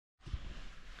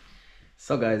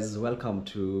So guys, welcome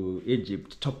to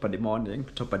Egypt, Toppa the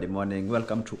morning,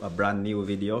 welcome to a brand new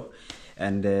video.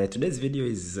 And today's video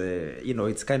is,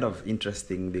 it's kind of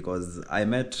interesting because I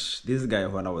met this guy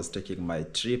when I was taking my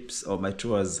trips or my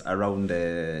tours around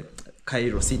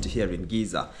Cairo city here in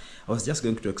Giza. I was just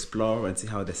going to explore and see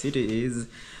how the city is.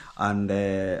 And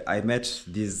I met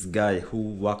this guy who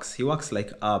works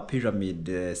like a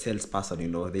pyramid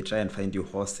salesperson. They try and find you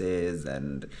horses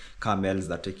and camels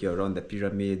that take you around the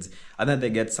pyramids, and then they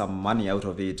get some money out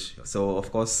of it. So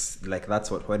of course,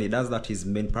 that's what, when he does that, his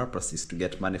main purpose is to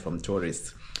get money from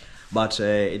tourists. But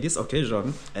in this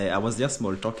occasion, I was just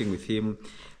small talking with him,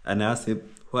 and I asked him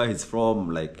where he's from,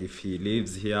 like if he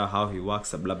lives here, how he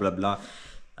works, blah blah blah.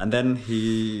 And then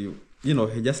he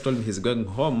just told me he's going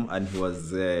home, and he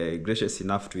was gracious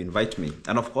enough to invite me.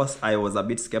 And of course, I was a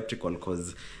bit skeptical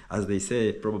because, as they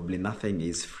say, probably nothing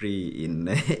is free in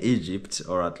Egypt,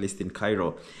 or at least in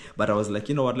Cairo. But I was like,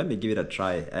 you know what, let me give it a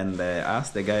try. And I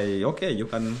asked the guy, okay, you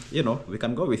can, we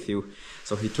can go with you.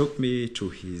 So he took me to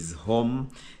his home,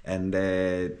 and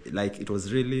it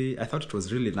was really, I thought it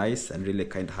was really nice and really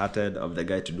kind-hearted of the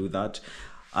guy to do that.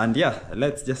 And yeah,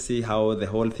 let's just see how the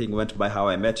whole thing went by, how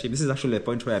I met him. This is actually the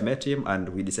point where I met him, and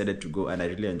we decided to go, and I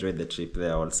really enjoyed the trip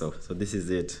there also. So this is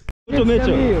it. Good to meet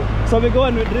you. So we go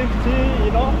and we drink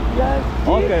tea, Yes,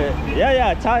 tea. Okay.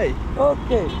 Yeah, chai.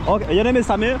 Okay. Okay. Your name is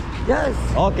Samir? Yes.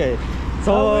 Okay.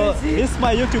 So this is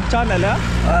my YouTube channel,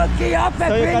 yeah? Okay, I'm a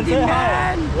friendly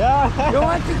man. Yeah. You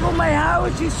want to go to my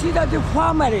house, you see that the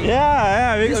family.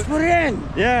 Yeah. His friend.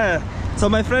 Yeah. So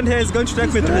my friend here is going to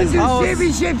take me to his house.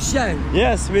 Egyptian.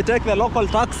 Yes, we take the local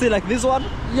taxi like this one.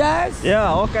 Yes.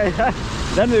 Yeah, okay.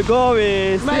 Then we go,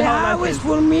 we see my house is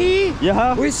for me.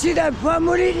 Yeah. We see the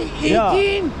family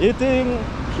eating. Yeah. Eating.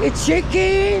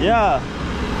 Chicken. Yeah.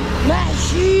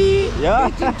 Mahshi. Yeah.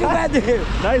 Eating together.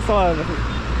 Nice one.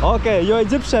 Okay, you're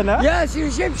Egyptian, huh? Yes,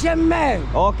 Egyptian man.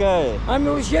 Okay. I'm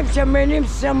Egyptian, my name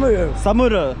is Samur.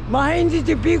 Samur. Behind is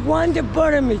the big one, the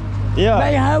pyramid. Yeah.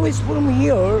 My house is from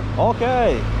here.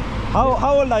 Okay.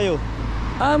 How old are you?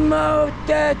 I'm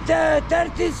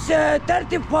 35.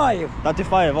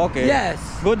 35, okay. Yes.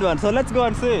 Good one. So let's go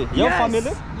and see. Your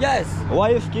family? Yes.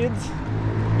 Wife, kids?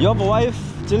 You have a wife,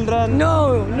 children?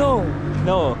 No.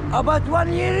 No. About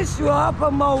 1 year you have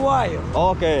my wife.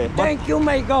 Okay. Thank you,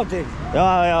 my God.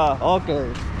 Yeah,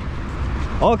 okay.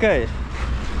 Okay.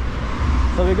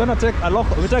 So we're gonna take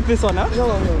we take this one, huh?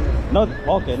 No.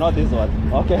 Okay, not this one.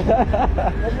 Okay.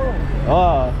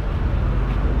 Oh.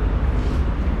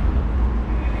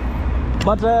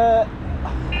 But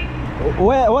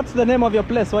what's the name of your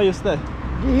place where you stay?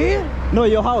 Here? No,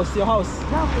 your house. No.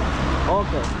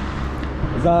 Okay.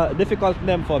 It's a difficult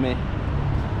name for me.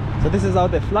 So this is how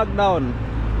they flag down.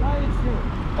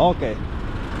 Okay.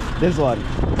 This one.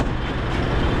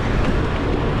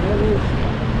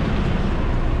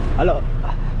 Hello.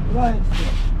 Right.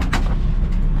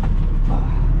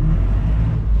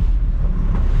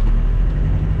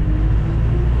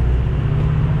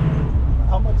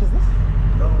 How much is this?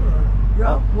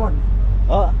 Yeah, one.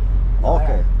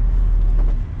 Okay.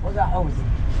 For the house.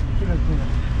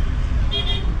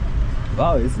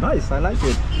 Wow, it's nice. I like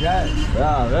it. Yes.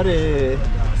 Yeah, very.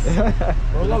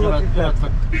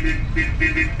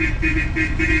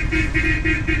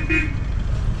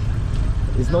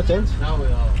 It's no change? Now we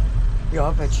are. You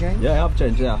have a change? Yeah, I have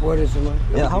change, yeah. What is it?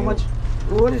 Yeah, how much?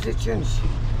 What is the change?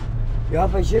 You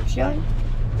have Egyptian?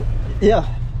 Yeah.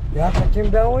 You have a 10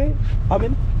 pound? How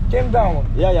many? 10 pound.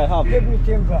 Yeah, I have. Give me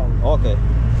 10 pound. Okay.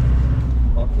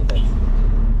 Okay, thanks.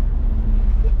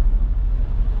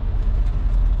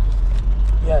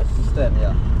 Yes. It's 10,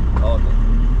 yeah. Okay.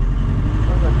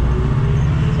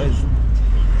 So it's...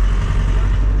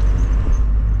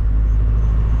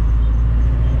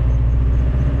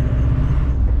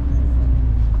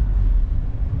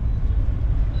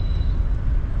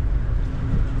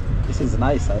 This is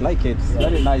nice. I like it. It's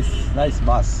very nice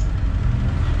bus.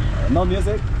 No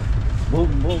music. Boom,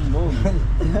 boom, boom.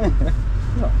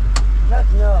 No. Not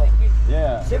now.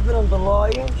 Yeah. Sipping on the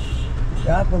lion. You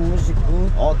have a music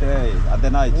good. Okay. At the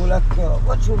night. You like,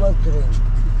 what you like to drink?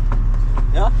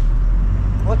 Yeah.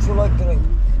 What you like to drink?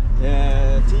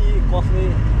 Tea,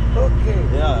 coffee. Okay.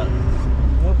 Yeah.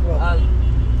 No problem.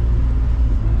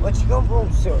 What you come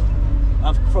from, sir?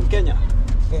 I'm from Kenya.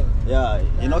 Kenya. Yeah.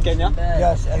 You know Kenya?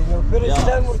 Yes, I know. First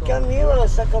time we come here or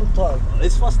second time?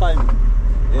 It's first time.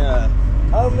 Yeah.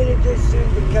 How many days in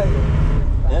the Cairo?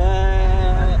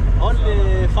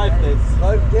 Only 5 days.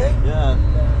 5 days? Yeah.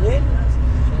 Then?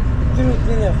 Through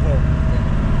dinner from?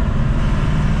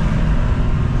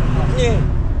 Yeah.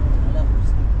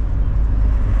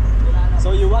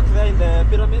 So you work there in the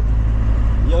pyramid?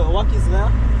 Your work is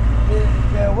there?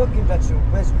 they're working back to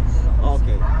Christmas.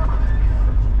 Okay.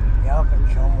 Ja,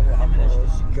 ik ga me hebben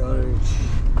security.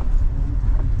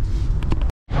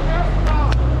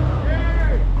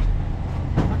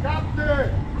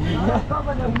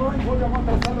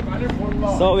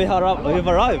 So we've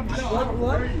arrived.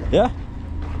 Yeah?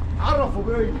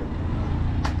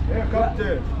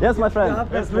 Yes, my friend.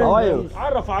 How are you?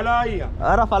 عرف عليا.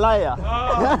 Araf alaya.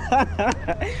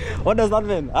 What does that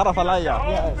mean? Araf alaya.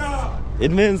 Yes.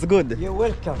 It means good. You're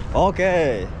welcome.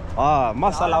 Okay. Ah,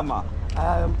 masalama.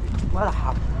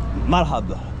 مرحب. Marhab.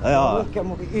 Yeah.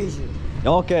 Welcome to Egypt.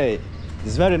 Okay.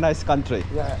 It's very nice country.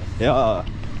 Yes. Yeah.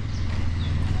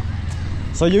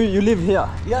 So you live here?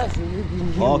 Yes, you live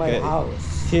in here, Okay. my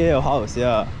house. Here, your house,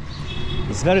 yeah.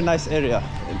 It's very nice area.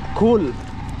 Cool.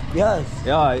 Yes.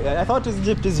 Yeah, I thought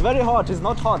Egypt is very hot. It's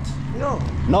not hot. No.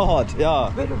 No hot, yeah.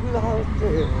 Very good house.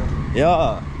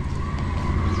 Yeah.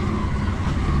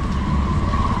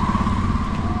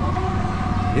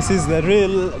 This is the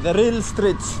real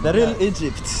streets, the real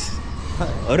Egypt.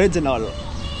 Original.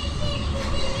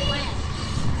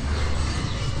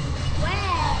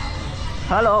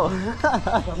 Hello.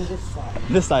 From this side.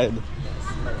 This side.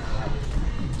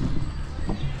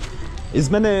 Is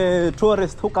many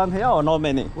tourists who come here or not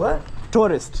many? What?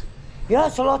 Tourists.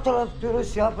 Yes, a lot of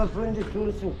tourists. You have a friend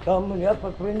tourists who come, and you have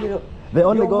a friend. They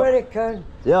only go- American.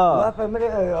 Yeah. You have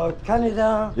America,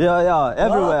 Canada. Yeah, A lot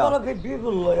everywhere. of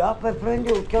people. You have a friend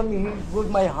who come here, go to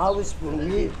my house for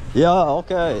me, Yeah,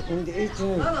 okay. and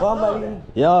eating family.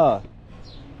 Yeah.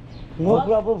 No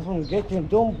problem from getting.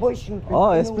 Don't push him.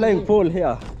 Oh, it's playing pool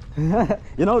here.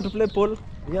 You know how to play pool?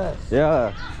 Yes.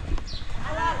 Yeah.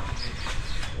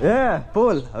 Yeah,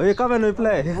 pool. We come and we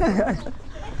play.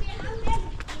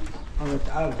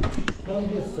 Come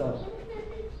this side.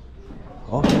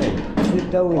 Okay.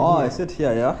 Sit down Oh, I here. sit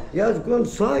here, yeah? Yes, go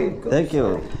inside. Go Thank you.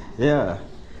 inside. Yeah.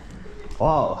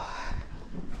 Wow.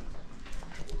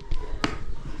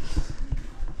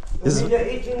 Is When you're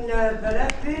eating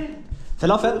falafel,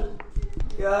 falafel?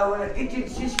 yeah, when you're eating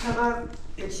shish kebab,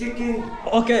 chicken,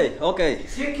 Okay.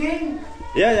 chicken,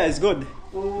 Yeah, it's good.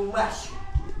 mash.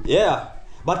 Yeah,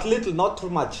 but little, not too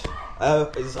much.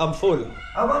 I'm full.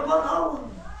 About 1 hour.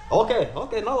 Okay,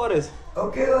 no worries.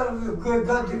 Okay, well, we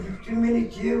got the 15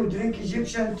 minutes here, we drink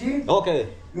Egyptian tea. Okay.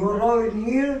 You arrive in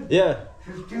here, Yeah.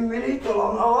 15 minutes or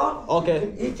 1 hour. Okay. You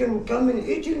can eat and come and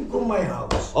eat and go to my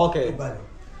house. Okay. Bye.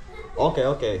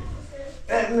 Okay.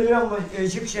 Miriam,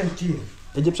 Egyptian tea.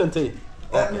 Egyptian tea.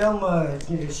 Miriam,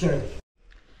 share.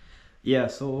 Yeah,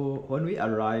 so when we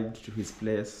arrived to his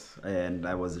place, and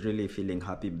I was really feeling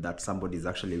happy that somebody is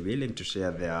actually willing to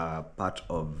share their part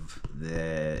of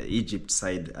the Egypt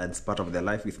side and part of their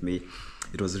life with me.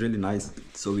 It was really nice.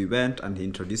 So we went and he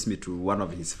introduced me to one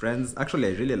of his friends. Actually,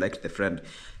 I really liked the friend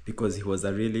because he was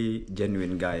a really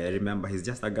genuine guy. I remember he's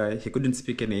just a guy, he couldn't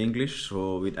speak any English,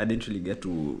 so I didn't really get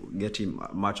to get him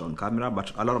much on camera,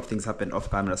 but a lot of things happened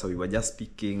off camera, so we were just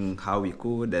speaking how we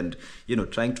could and, you know,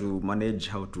 trying to manage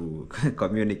how to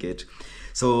communicate.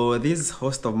 So this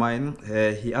host of mine,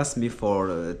 he asked me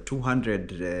for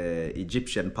 200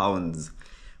 Egyptian pounds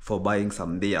for buying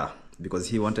some beer, because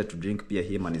he wanted to drink beer,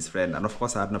 him and his friend, and of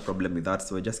course I had no problem with that,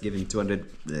 so I just gave him 200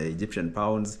 Egyptian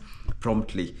pounds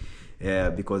promptly,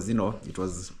 because, you know, it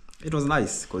was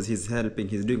nice because he's helping,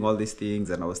 he's doing all these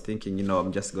things, and I was thinking, you know,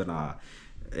 I'm just gonna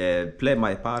play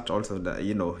my part also,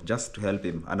 you know, just to help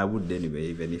him, and I would anyway,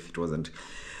 even if it wasn't.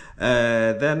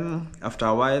 Then after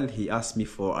a while he asked me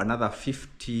for another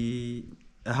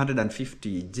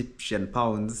 150 Egyptian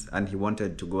pounds, and he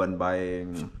wanted to go and buy,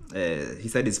 he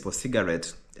said it's for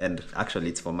cigarette, and actually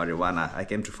it's for marijuana. I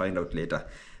came to find out later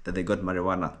that they got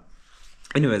marijuana.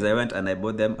 Anyways, I went and I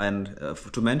bought them, and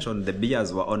to mention, the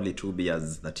beers were only 2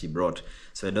 beers that he brought.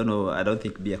 So I don't know, I don't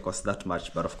think beer costs that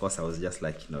much, but of course I was just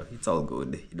like, you know, it's all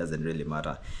good, it doesn't really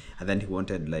matter. And then he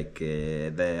wanted like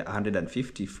the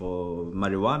 150 for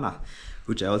marijuana,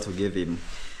 which I also gave him.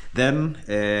 Then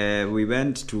we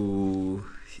went to,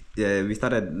 we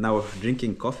started now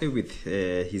drinking coffee with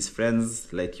his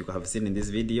friends, like you have seen in this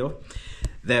video.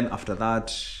 Then after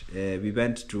that, we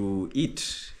went to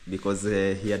eat, because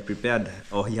he had prepared,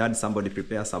 or he had somebody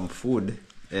prepare some food.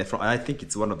 I think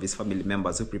it's one of his family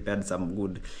members who prepared some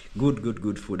good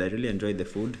food. I really enjoyed the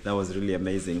food. That was really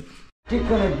amazing.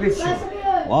 Chicken and bishop.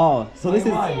 Wow, so this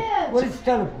is What is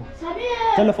telephone?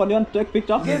 telephone. You want to take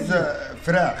picture?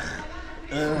 فراخ.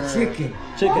 Chicken.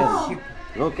 Chicken.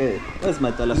 Okay, where's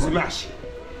my telephone? محشي.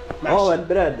 Oh, and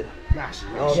bread. محشي.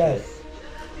 Yes.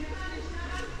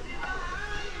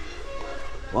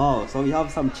 Wow, so we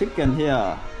have some chicken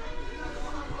here.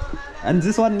 And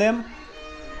this one name?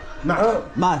 Oh,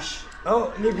 Mash.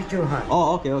 oh, leave it to her.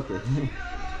 Oh, okay.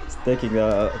 He's taking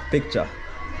a picture.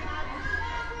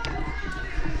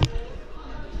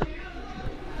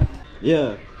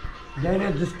 Yeah. Then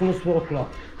at this close 4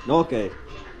 o'clock. Okay.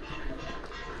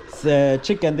 It's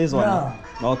chicken, this one. Yeah.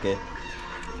 Okay.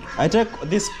 I take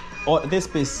this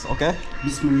piece, okay?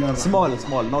 Bismillah.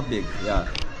 Small, not big. Yeah.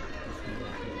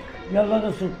 Yalla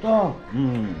da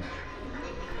sultan.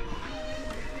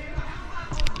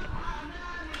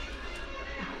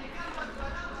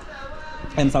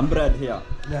 And some bread here.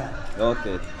 Yeah.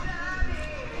 Okay.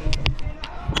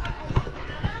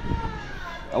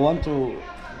 I want to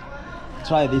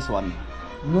try this one.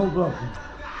 No problem.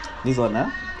 This one, huh?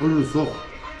 قول له سخ.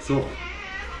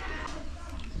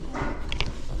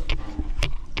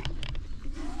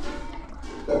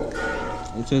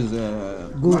 It is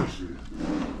Good.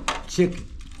 Chicken.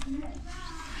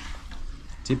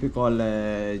 typical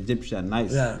Egyptian.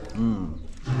 Nice. Yeah.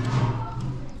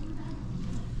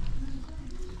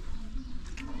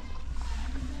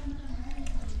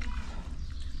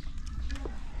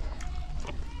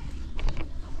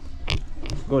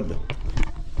 Good.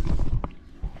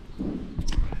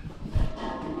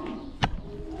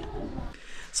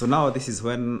 So now this is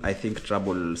when I think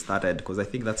trouble started, because I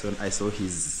think that's when I saw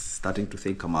he's starting to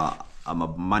think I'm a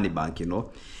money bank, you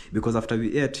know, because after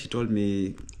we ate, he told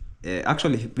me,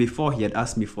 actually before he had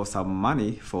asked me for some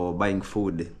money for buying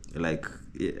food. Like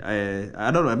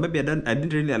I don't know, maybe I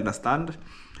didn't really understand,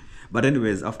 but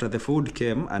anyways, after the food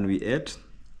came and we ate,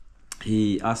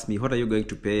 he asked me, what are you going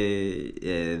to pay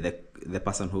the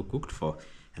person who cooked for?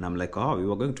 And I'm like, oh, we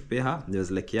were going to pay her. And he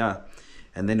was like, yeah.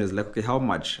 And then he was like, okay, how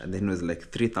much? And then he was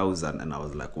like, 3,000. And I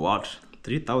was like, what?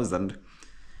 3,000?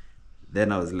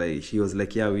 Then I was like, he was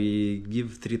like, yeah, we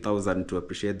give 3,000 to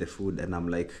appreciate the food. And I'm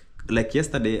like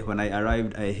yesterday when I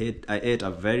arrived, I ate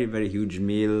a very, very huge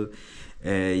meal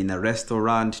in a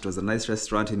restaurant. It was a nice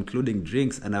restaurant, including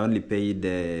drinks, and I only paid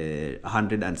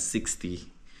 160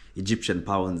 Egyptian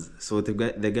pounds. So the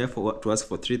guy to us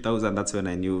for 3,000. That's when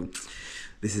I knew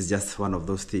this is just one of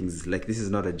those things. Like, this is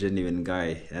not a genuine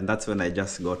guy. And that's when I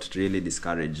just got really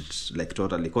discouraged, like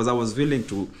totally, because I was willing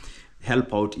to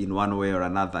help out in one way or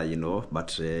another, you know.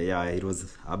 But yeah, it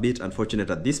was a bit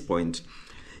unfortunate at this point.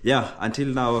 Yeah, until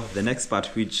now, the next part,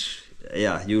 which,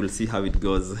 yeah, you will see how it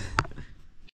goes.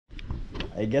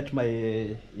 I get my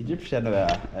Egyptian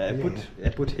wear. I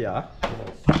put here.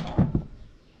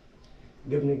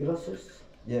 Give me glasses.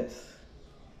 Yes.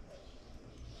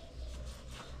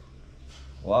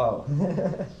 Wow.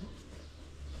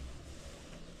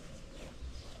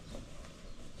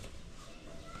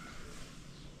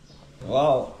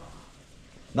 Wow.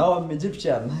 Now I'm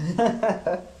Egyptian.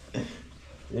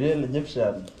 Real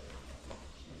Egyptian.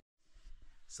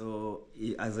 So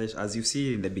as you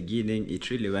see in the beginning,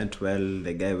 it really went well.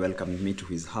 The guy welcomed me to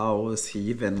his house. He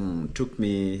even took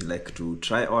me like to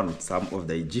try on some of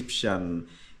the Egyptian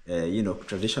you know,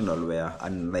 traditional wear.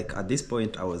 And like at this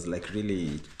point I was like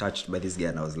really touched by this guy,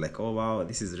 and I was like, oh wow,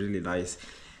 this is really nice.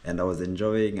 And I was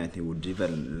enjoying, and he would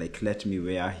even like let me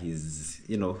wear his,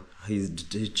 you know,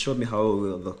 he'd show me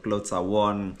how the clothes are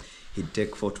worn. He'd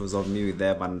take photos of me with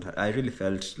them, and I really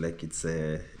felt like it's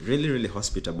really, really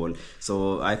hospitable.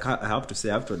 So I have to say,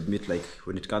 I have to admit, like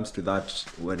when it comes to that,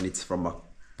 when it's from a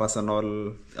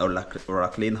personal or a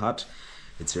clean heart,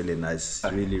 it's really nice.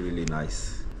 Really, really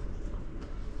nice.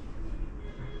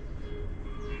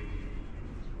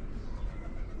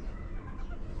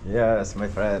 Yes, my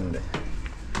friend.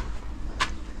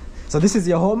 So this is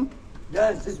your home?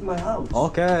 Yes, this is my house.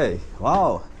 Okay.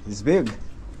 Wow, it's big.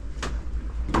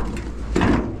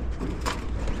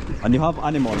 And you have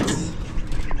animals.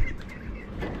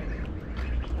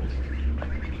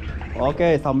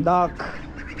 Okay, some duck,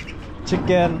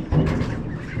 chicken.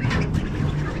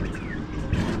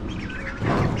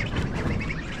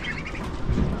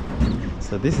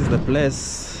 So this is the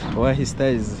place where he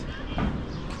stays.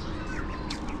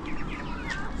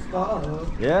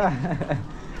 Yeah.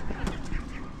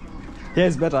 Here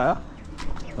is better, huh?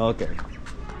 Okay.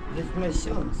 This is my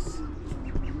sons.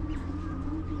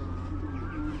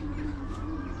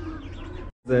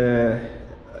 The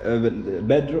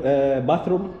bedroom,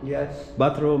 bathroom? Yes.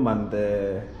 Bathroom and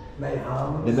My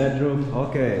house. the bedroom.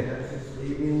 Okay.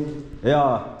 Sleeping.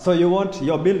 Yeah. So you want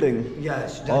your building?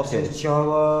 Yes, that's Okay. the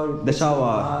shower. The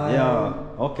shower. Yeah.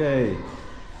 Okay.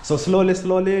 So slowly it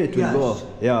will Yes. go.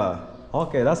 Yeah.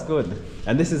 Okay, that's good.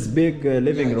 And this is big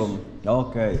living Yes. room.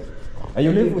 Okay. And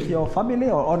you live with your family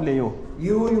or only you?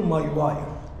 You and my wife.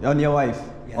 And your wife?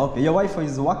 Yeah. Okay. Your wife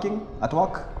is working at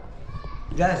work?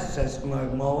 Yes, that's my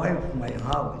wife, my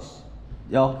house.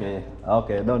 Yeah. Okay.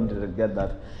 Okay. Don't get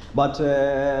that. But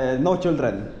no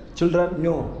children. Children?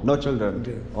 No. No children?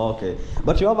 No. Okay.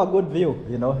 But you have a good view,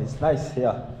 you know, it's nice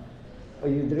here. Oh,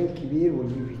 you drink beer or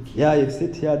leave it? Yeah, you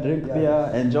sit here, drink beer,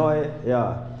 enjoy,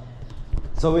 yeah.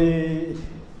 So we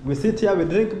sit here, we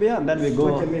drink beer, and then we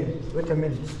go. Wait a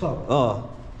minute, stop. Oh.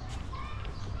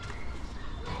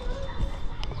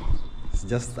 It's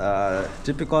just a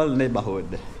typical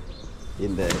neighborhood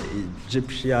in the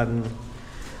Egyptian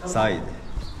side.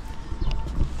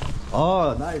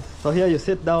 Oh, nice. So here you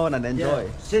sit down and enjoy.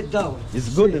 Yeah, sit down.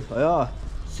 It's good, yeah.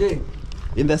 Sit.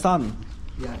 In the sun.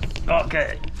 Yes.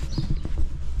 Okay.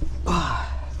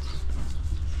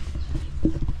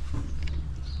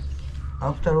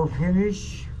 After we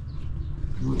finish,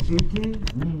 you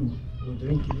eating, you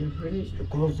drinking, you finish, you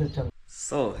close the tongue.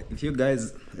 So, if you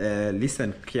guys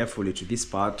listen carefully to this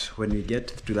part, when we get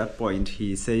to that point,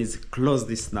 he says, close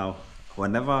this now.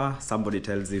 Whenever somebody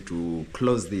tells you to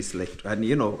close this, like, and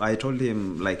you know, I told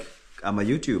him, like, I'm a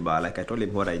YouTuber, like I told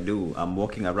him what I do. I'm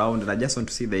walking around and I just want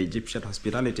to see the Egyptian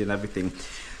hospitality and everything.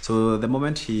 So the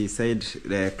moment he said,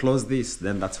 close this,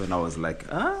 then that's when I was like,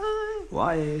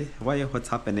 why, what's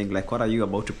happening? Like, what are you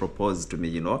about to propose to me,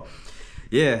 you know?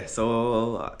 Yeah,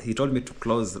 so he told me to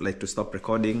close, like to stop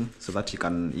recording so that he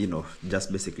can, you know, just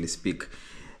basically speak.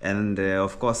 And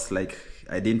of course, like,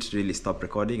 I didn't really stop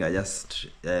recording. I just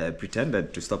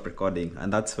pretended to stop recording.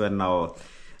 And that's when now,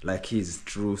 like, his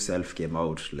true self came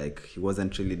out. Like, he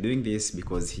wasn't really doing this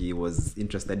because he was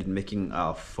interested in making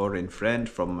a foreign friend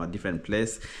from a different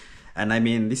place. And I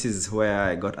mean, this is where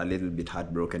I got a little bit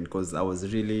heartbroken because I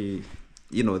was really,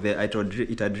 you know,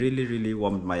 it had really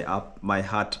warmed my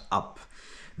heart up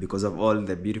because of all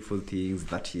the beautiful things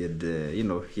that he had, you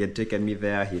know, he had taken me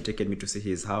there. He had taken me to see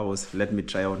his house, let me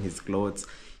try on his clothes.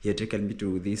 He had taken me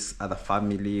to this other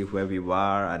family where we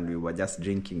were, and we were just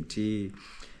drinking tea.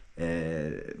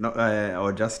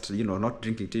 Or just, you know, not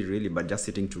drinking tea really, but just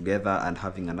sitting together and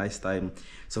having a nice time.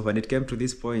 So when it came to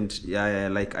this point, yeah,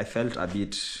 like I felt a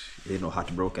bit, you know,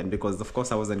 heartbroken because of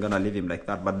course I wasn't gonna leave him like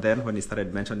that. But then when he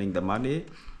started mentioning the money,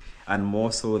 and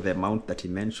more so the amount that he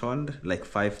mentioned, like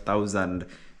 5,000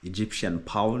 Egyptian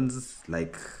pounds,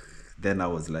 like, then I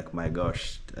was like, my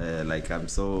gosh, like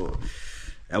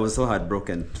I was so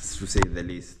heartbroken, to say the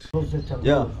least. Close the tongue.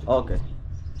 Yeah, okay.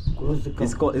 Close the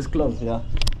cup. It's closed, yeah.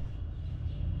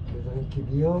 You drink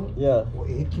beer. Yeah. We're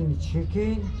eating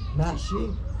chicken,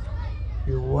 mahshi.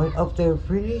 You want, after you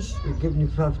finish, you give me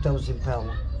 5,000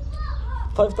 pounds.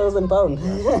 5,000 pounds?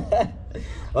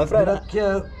 My friend,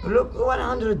 Look,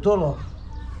 $100.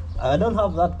 I don't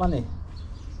have that money.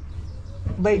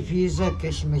 Buy Visa,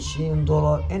 cash machine,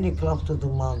 dollar, any club to the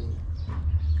money.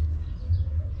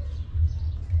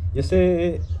 You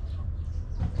see,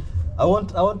 I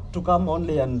want to come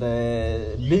only and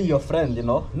be your friend, you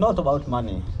know, not about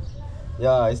money.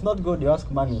 Yeah, it's not good you ask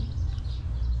money.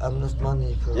 I'm not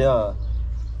money for. Yeah.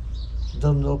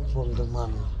 Don't look from the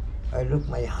money. I look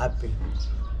my happy.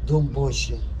 Don't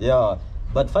bullshit. Yeah,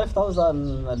 but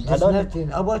 5,000. There's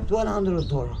nothing. About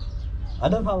 $100. I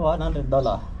don't have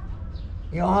 $100.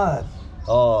 You have.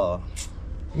 Oh.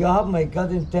 You have my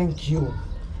garden. Thank you.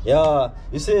 Yeah.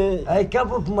 You see. I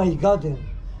cover my garden.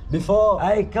 Before.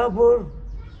 I cover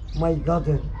my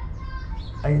garden.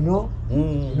 I know.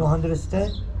 Mm. You know,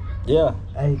 understand? Yeah.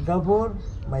 I cover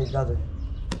my garden.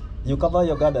 You cover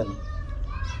your garden.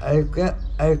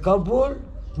 I cover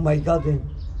my garden.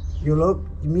 You look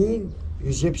me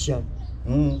Egyptian.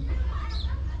 Mm.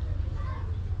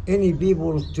 Any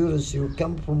people, tourists who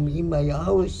come from in my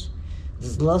house,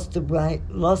 this last price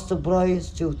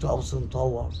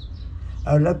 $2,000.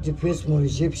 I like the face more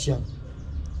Egyptian.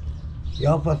 You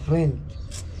have a friend.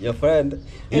 Your friend.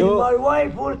 And my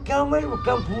wife will come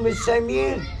from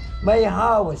Samir, my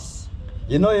house.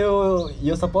 You know,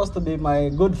 you're supposed to be my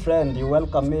good friend. You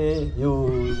welcome me.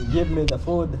 You give me the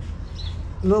food.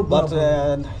 No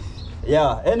problem. But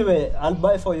yeah. Anyway, I'll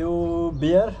buy for you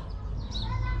beer.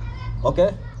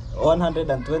 Okay,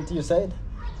 120 you said,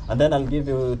 and then I'll give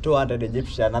you 200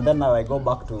 Egyptian, and then now I go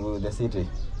back to the city.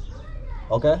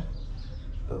 Okay.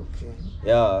 Okay.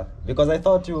 Yeah, because I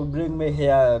thought you bring me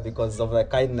here because of the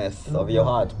kindness of your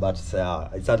heart, but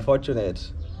it's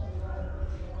unfortunate.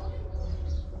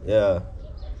 Yeah.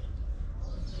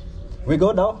 We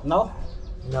go now? No.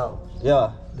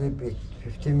 Yeah. Maybe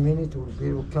 15 minutes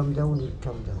will come down, we'll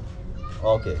come down.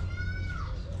 Okay.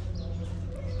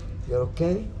 You're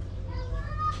okay?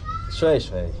 Sure.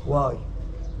 Why?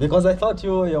 Because I thought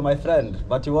you're my friend,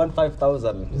 but you want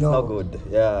 5,000. It's No. not good.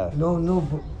 Yeah.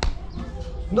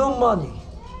 No money.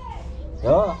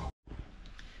 Yeah.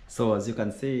 So as you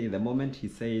can see, the moment he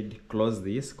said close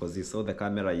this, because he saw the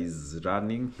camera is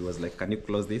running, he was like, can you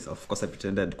close this? Of course I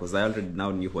pretended, because I already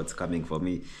now knew what's coming for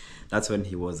me. That's when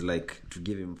he was like to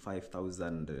give him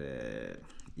 5,000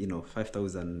 you know,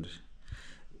 5,000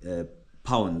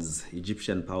 pounds,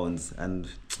 Egyptian pounds, and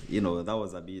you know, that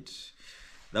was a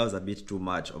bit too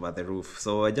much over the roof.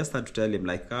 So I just had to tell him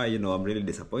like, you know, I'm really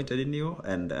disappointed in you,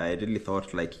 and I really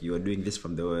thought like you were doing this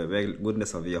from the very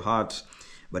goodness of your heart,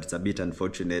 but it's a bit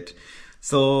unfortunate.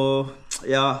 So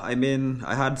yeah, I mean,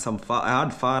 I had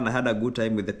fun, I had a good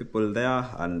time with the people there,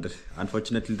 and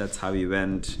unfortunately that's how it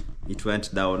went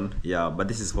down. Yeah, but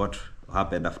this is what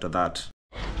happened after that.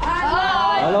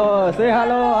 Hello, say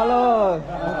hello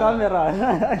on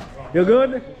camera. You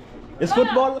good? It's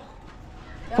football?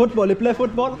 Football, you play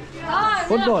football?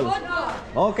 Football.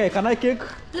 Okay, can I kick?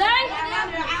 Play?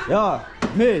 Yeah,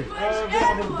 me.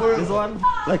 This one?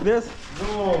 Like this?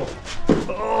 No.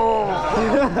 Oh.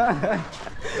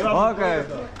 Okay.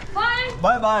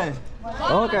 Bye bye.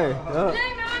 Okay.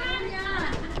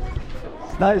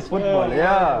 Nice football,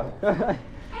 yeah.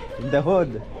 In the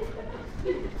hood.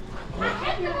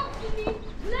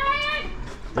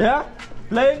 Yeah?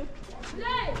 Playing?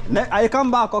 I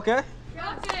come back, okay?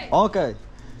 Okay.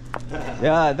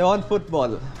 Yeah, they want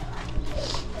football.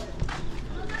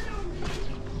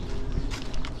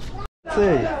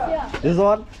 See, this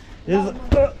one is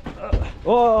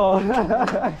oh,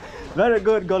 very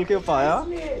good goalkeeper. Yeah.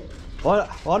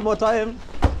 One more time.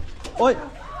 Oi.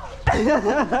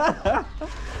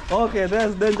 Okay,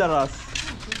 that's dangerous.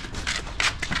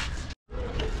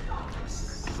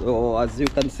 So as you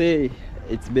can see,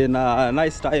 it's been a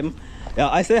nice time. Yeah,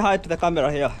 I say hi to the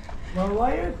camera here. My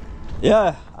wife?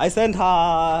 Yeah, I sent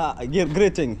her a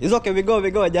greeting. It's okay, we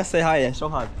go, just say hi and show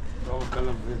her.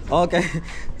 Okay,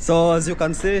 so as you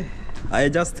can see, I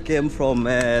just came from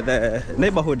the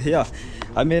neighborhood here.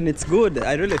 I mean, it's good.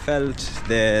 I really felt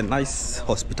the nice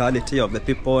hospitality of the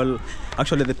people.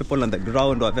 Actually, the people on the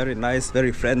ground were very nice,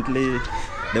 very friendly.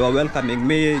 They were welcoming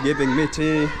me, giving me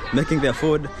tea, making their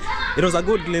food. It was a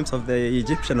good glimpse of the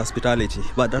Egyptian hospitality.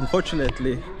 But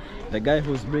unfortunately, the guy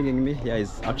who's bringing me here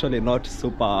is actually not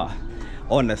super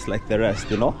honest like the rest,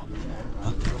 you know.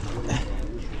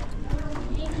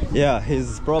 Yeah,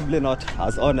 he's probably not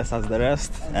as honest as the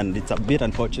rest, and it's a bit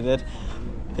unfortunate.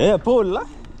 Yeah, pull.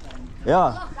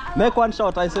 Yeah, make one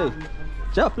shot, I say.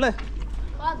 Yeah, play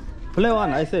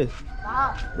one, I say.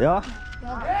 Yeah,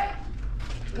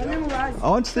 I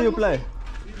want to see you play.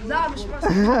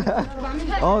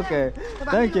 Okay,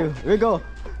 thank you, we go.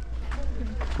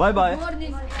 Bye bye.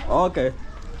 Okay.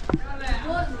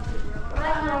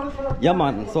 Yeah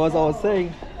man, so as I was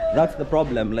saying, that's the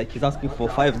problem. Like, he's asking for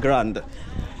 5 grand.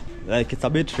 Like, it's a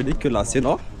bit ridiculous, you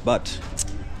know, but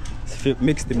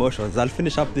mixed emotions. I'll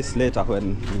finish up this later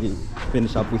when we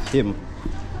finish up with him.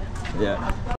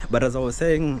 Yeah, but as I was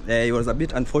saying, it was a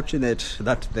bit unfortunate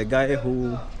that the guy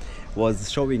who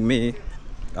was showing me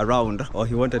around, or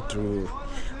he wanted to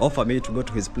offer me to go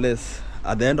to his place,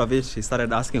 at the end of it he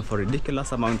started asking for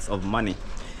ridiculous amounts of money,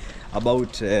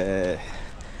 about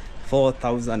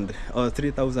 4,000 or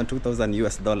 3,000, 2,000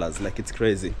 US dollars. Like, it's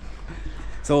crazy.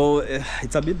 So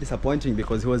it's a bit disappointing,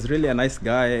 because he was really a nice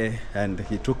guy, and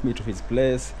he took me to his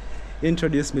place,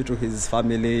 introduced me to his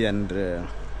family and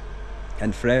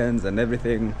friends and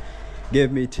everything,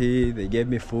 gave me tea, they gave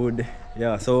me food.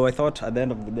 Yeah, so I thought at the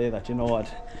end of the day that, you know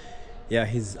what, yeah,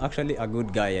 he's actually a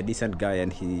good guy, a decent guy,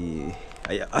 and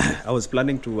I was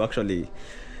planning to actually,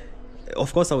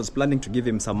 of course I was planning to give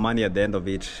him some money at the end of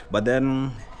it, but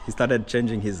then he started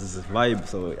changing his vibe.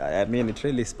 So I mean, it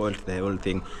really spoiled the whole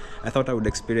thing. I thought I would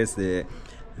experience the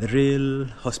real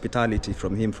hospitality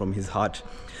from him, from his heart,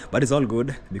 but it's all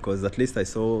good, because at least I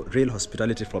saw real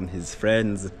hospitality from his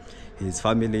friends, his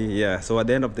family. Yeah, so at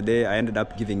the end of the day I ended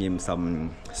up giving him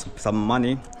some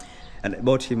money, and I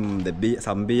bought him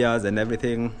some beers and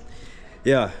everything.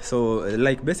 Yeah, so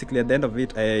like basically at the end of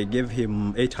it I gave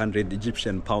him 800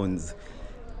 Egyptian pounds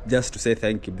just to say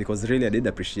thank you, because really I did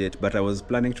appreciate, but I was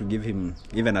planning to give him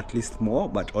even at least more,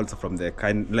 but also from the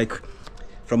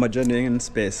from a genuine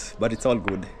space. But it's all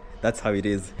good, that's how it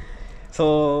is.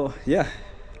 So yeah,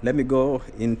 let me go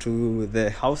into the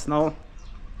house now,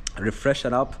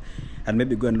 refreshen up, and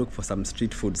maybe go and look for some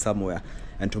street food somewhere,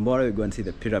 and tomorrow we go and see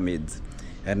the pyramids.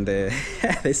 And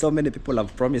there's so many people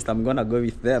have promised I'm gonna go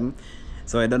with them,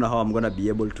 so I don't know how I'm gonna be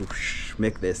able to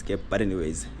make the escape, but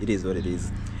anyways, it is what it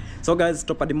is. So guys,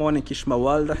 Toppa the morning, Kish my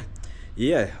world.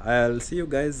 Yeah, I'll see you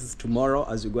guys tomorrow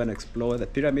as we go and explore the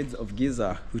pyramids of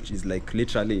Giza, which is like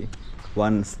literally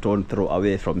 1 stone throw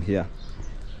away from here.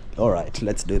 All right,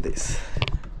 let's do this.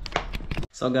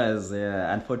 So guys,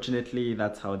 unfortunately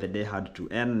that's how the day had to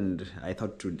end. I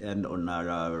thought to end on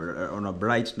a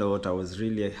bright note. I was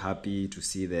really happy to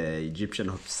see the Egyptian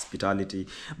hospitality,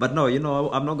 but no, you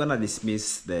know, I'm not gonna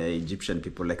dismiss the Egyptian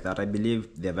people like that. I believe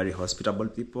they're very hospitable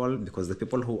people, because the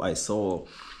people who I saw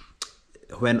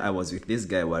when I was with this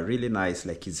guy were really nice,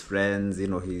 like his friends, you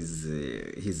know,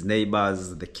 his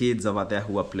neighbors, the kids over there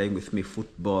who were playing with me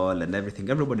football and everything.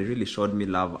 Everybody really showed me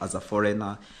love as a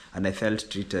foreigner, and I felt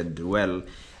treated well.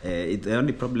 The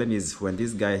only problem is when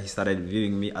this guy started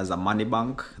viewing me as a money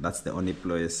bank. That's the only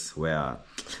place where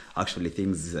actually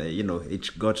things, you know, it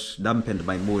got dampened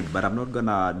my mood. But I'm not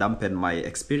gonna dampen my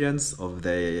experience of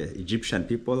the Egyptian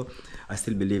people. I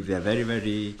still believe they're very,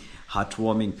 very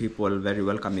heartwarming people, very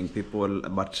welcoming people.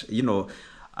 But you know,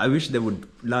 I wish they would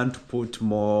learn to put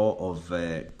more of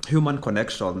human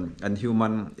connection and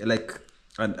human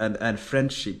and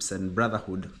friendships and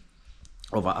brotherhood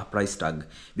over a price tag,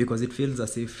 because it feels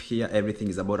as if here everything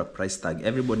is about a price tag.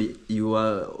 Everybody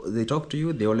they talk to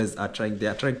you, they are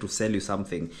trying to sell you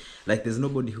something. Like there's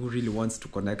nobody who really wants to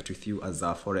connect with you as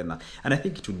a foreigner. And I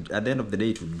think it would, at the end of the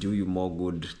day, it would do you more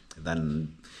good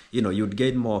than, you know, you'd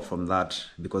gain more from that.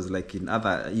 Because like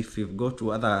if you go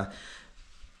to other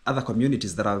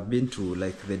communities that I've been to,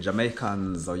 like the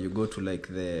Jamaicans, or you go to like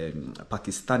the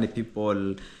Pakistani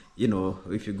people, you know,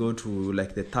 if you go to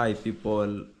like the Thai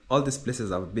people, all these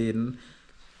places I've been,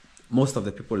 most of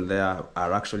the people there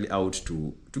are actually out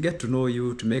to get to know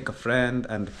you, to make a friend,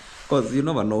 and because you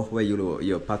never know where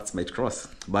your paths might cross.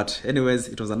 But anyways,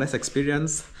 it was a nice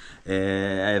experience.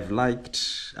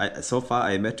 So far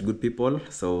I met good people.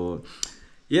 So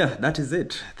yeah, that is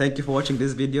it. Thank you for watching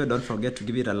this video. Don't forget to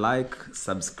give it a like,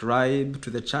 subscribe to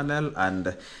the channel,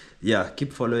 and yeah,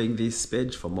 keep following this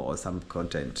page for more awesome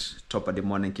content. Top of the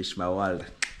morning, Kish my world.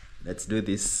 Let's do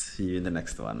this. See you in the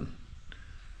next one.